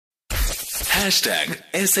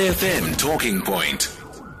#SFM Talking Point.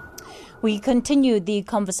 We continue the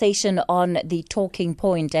conversation on the talking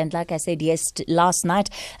point, and like I said, last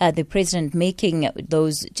night, the president making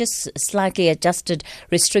those just slightly adjusted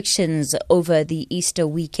restrictions over the Easter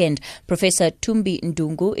weekend. Professor Thumbi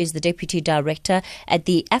Ndungu is the deputy director at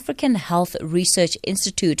the African Health Research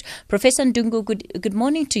Institute. Professor Ndungu, good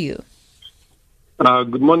morning to you.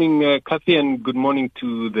 Good morning, Kathy, and good morning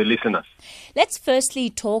to the listeners. Let's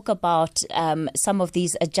firstly talk about some of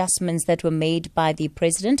these adjustments that were made by the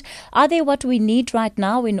president. Are they what we need right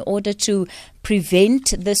now in order to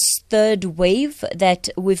prevent this third wave that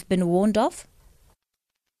we've been warned of?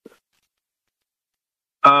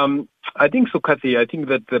 I think so, Kathy. I think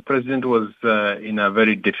that the president was in a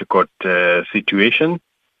very difficult situation,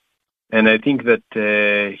 and I think that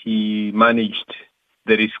he managed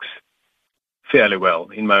the risks fairly well,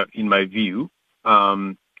 in my view.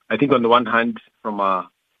 I think on the one hand, from a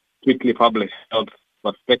strictly public health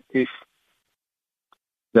perspective,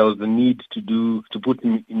 there was the need to put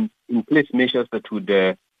in place measures that would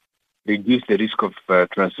reduce the risk of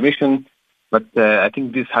transmission. But I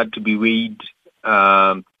think this had to be weighed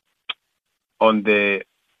on the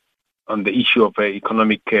issue of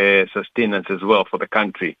economic sustenance as well for the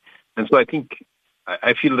country. And so I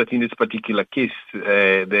feel that in this particular case,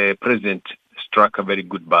 the president struck a very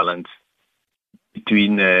good balance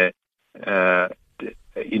between, more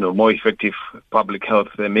effective public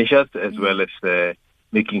health measures as well as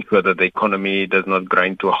making sure that the economy does not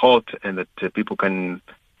grind to a halt and that people can,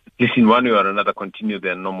 at least in one way or another, continue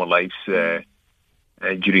their normal lives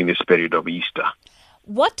during this period of Easter.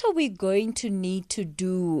 What are we going to need to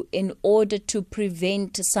do in order to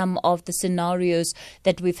prevent some of the scenarios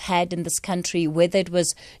that we've had in this country, whether it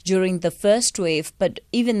was during the first wave, but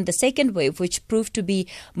even the second wave, which proved to be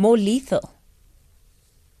more lethal?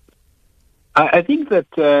 I think that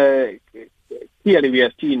clearly we are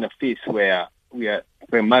still in a phase where we are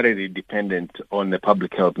primarily dependent on the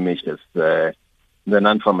public health measures, the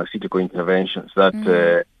non-pharmaceutical interventions,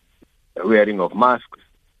 that wearing of masks,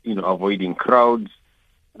 avoiding crowds,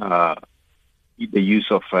 the use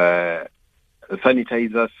of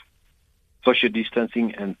sanitizers, social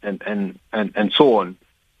distancing, and so on,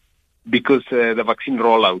 because the vaccine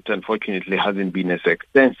rollout, unfortunately, hasn't been as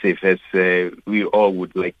extensive as we all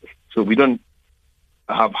would like. So we don't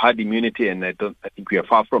have herd immunity, and I think we are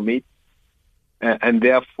far from it. And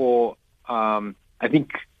therefore, I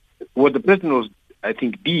think what the president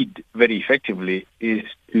did very effectively is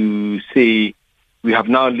to say, we have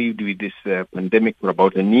now lived with this pandemic for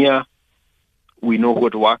about a year. We know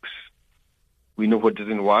what works. We know what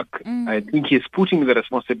doesn't work. I think he's putting the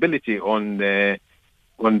responsibility on the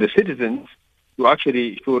citizens to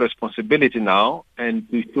actually show responsibility now and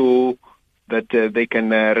to show that they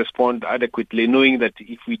can respond adequately, knowing that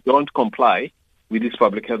if we don't comply with these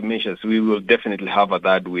public health measures, we will definitely have a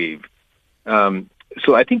third wave.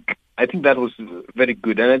 So I think that was very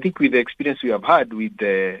good. And I think with the experience we have had with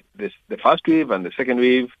the first wave and the second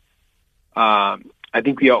wave, I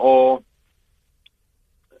think we are all,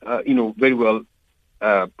 very well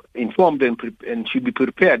informed and should be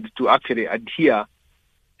prepared to actually adhere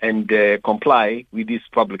and comply with these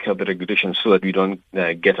public health regulations so that we don't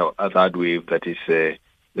get a third wave that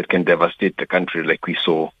can devastate the country like we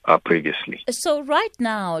saw previously. So right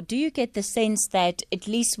now, do you get the sense that, at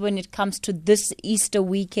least when it comes to this Easter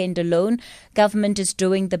weekend alone, government is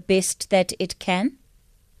doing the best that it can?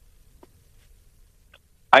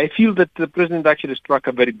 I feel that the president actually struck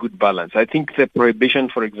a very good balance. I think the prohibition,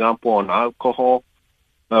 for example, on alcohol,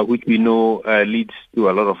 which we know leads to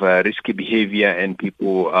a lot of risky behavior and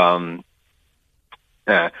people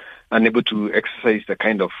unable to exercise the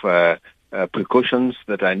kind of precautions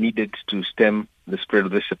that are needed to stem the spread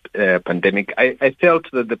of this pandemic. I felt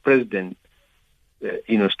that the president,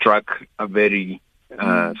 struck a very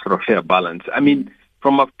sort of fair balance. I mean,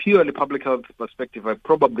 from a purely public health perspective, I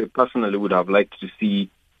probably personally would have liked to see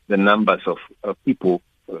the numbers of people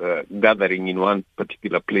gathering in one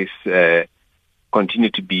particular place continue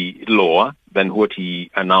to be lower than what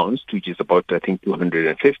he announced, which is about, I think,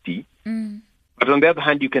 250. But on the other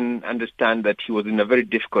hand, you can understand that he was in a very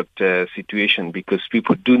difficult situation because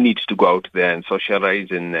people do need to go out there and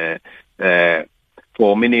socialize. And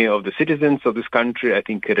for many of the citizens of this country, I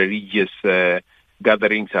think religious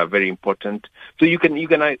gatherings are very important. So you can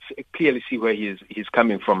clearly see where he's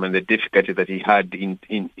coming from and the difficulty that he had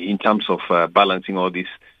in terms of balancing all these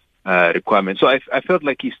requirements. So I felt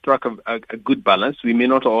like he struck a good balance. We may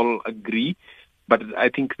not all agree, but I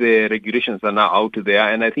think the regulations are now out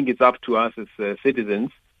there, and I think it's up to us as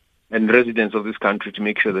citizens and residents of this country to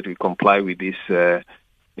make sure that we comply with these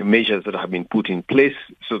measures that have been put in place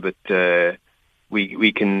so that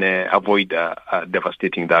we can avoid a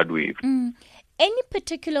devastating third wave. Any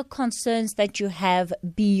particular concerns that you have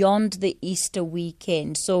beyond the Easter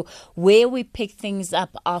weekend? So where we pick things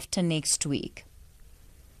up after next week?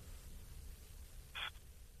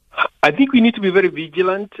 I think we need to be very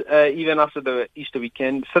vigilant even after the Easter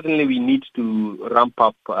weekend. Certainly we need to ramp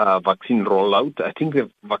up vaccine rollout. I think the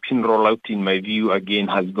vaccine rollout, in my view, again,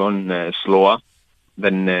 has gone slower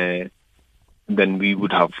than we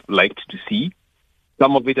would have liked to see.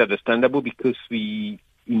 Some of it understandable because we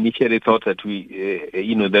initially thought that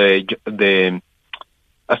the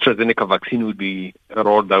AstraZeneca vaccine would be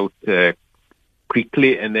rolled out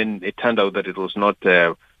quickly, and then it turned out that it was not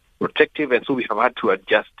protective, and so we have had to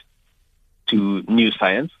adjust to new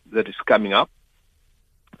science that is coming up.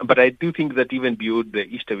 But I do think that even beyond the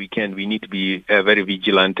Easter weekend, we need to be very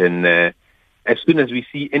vigilant, and as soon as we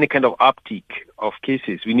see any kind of uptick of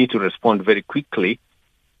cases, we need to respond very quickly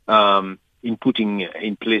in putting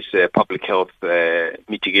in place public health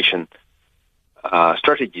mitigation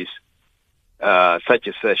strategies, such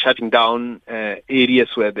as shutting down areas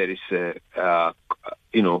where there is,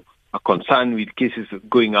 a concern with cases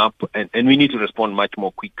going up, and we need to respond much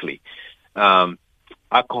more quickly.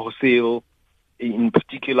 Alcohol sale, in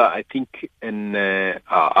particular, I think, in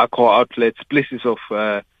alcohol outlets, places of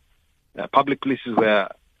public places where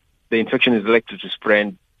the infection is likely to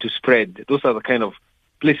spread. Those are the kind of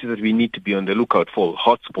places that we need to be on the lookout for,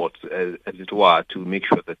 hotspots, as it were, to make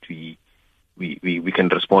sure that we can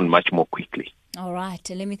respond much more quickly. All right.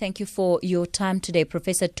 Let me thank you for your time today,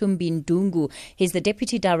 Professor Thumbi Ndungu. He's the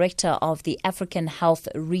Deputy Director of the African Health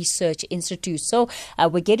Research Institute. So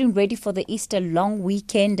we're getting ready for the Easter long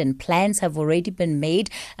weekend, and plans have already been made.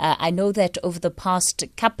 I know that over the past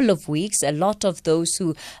couple of weeks, a lot of those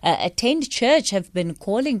who attend church have been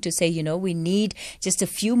calling to say, we need just a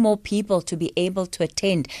few more people to be able to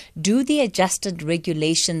attend. Do the adjusted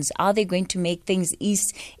regulations, are they going to make things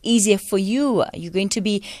easier for you? Are you going to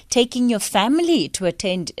be taking your family to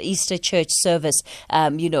attend Easter church service?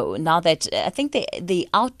 Now that I think the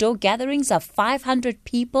outdoor gatherings are 500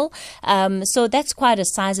 people, so that's quite a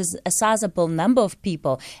sizable number of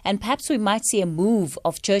people, and perhaps we might see a move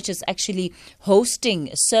of churches actually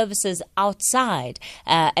hosting services outside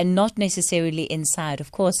and not necessarily inside.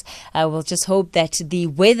 Of course, we'll just hope that the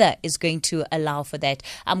weather is going to allow for that.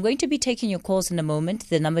 I'm going to be taking your calls in a moment.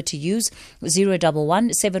 The number to use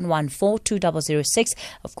 011 714 2006.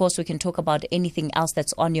 Of course, we can talk about anything else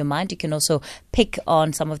that's on your mind. You can also pick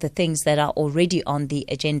on some of the things that are already on the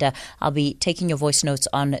agenda. I'll be taking your voice notes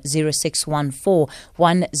on 0614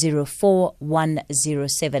 104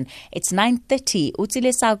 107. It's 9:30.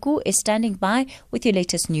 Utsile Saku is standing by with your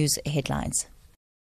latest news headlines.